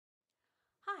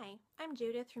Hi, I'm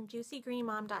Judith from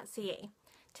juicygreenmom.ca.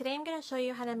 Today I'm going to show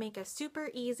you how to make a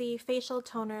super easy facial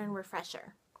toner and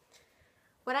refresher.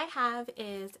 What I have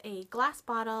is a glass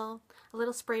bottle, a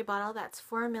little spray bottle that's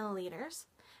 4 milliliters,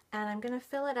 and I'm going to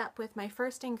fill it up with my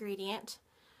first ingredient,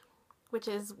 which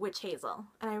is witch hazel.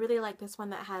 And I really like this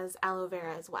one that has aloe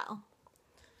vera as well.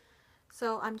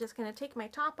 So I'm just going to take my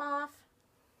top off,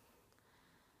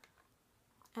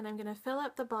 and I'm going to fill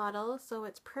up the bottle so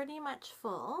it's pretty much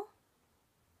full.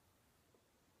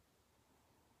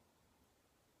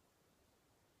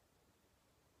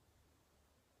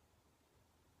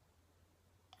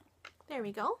 There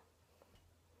we go.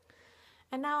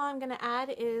 And now I'm going to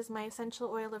add is my essential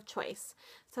oil of choice.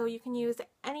 So you can use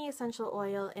any essential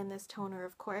oil in this toner,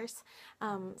 of course.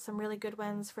 Some really good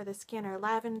ones for the skin are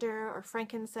lavender or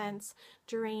frankincense,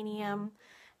 geranium,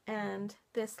 and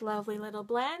this lovely little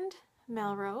blend,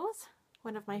 Melrose,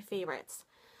 one of my favorites.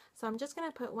 So I'm just going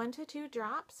to put 1 to 2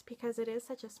 drops because it is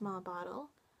such a small bottle.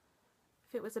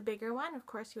 If it was a bigger one, of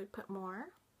course you would put more.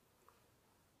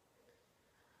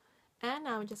 And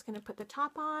now I'm just going to put the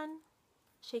top on,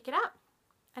 shake it up,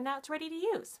 and now it's ready to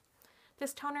use.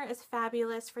 This toner is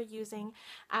fabulous for using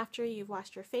after you've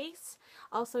washed your face.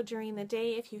 Also during the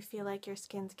day if you feel like your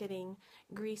skin's getting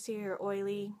greasy or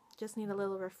oily, just need a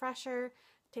little refresher,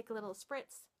 take a little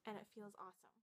spritz, and it feels awesome.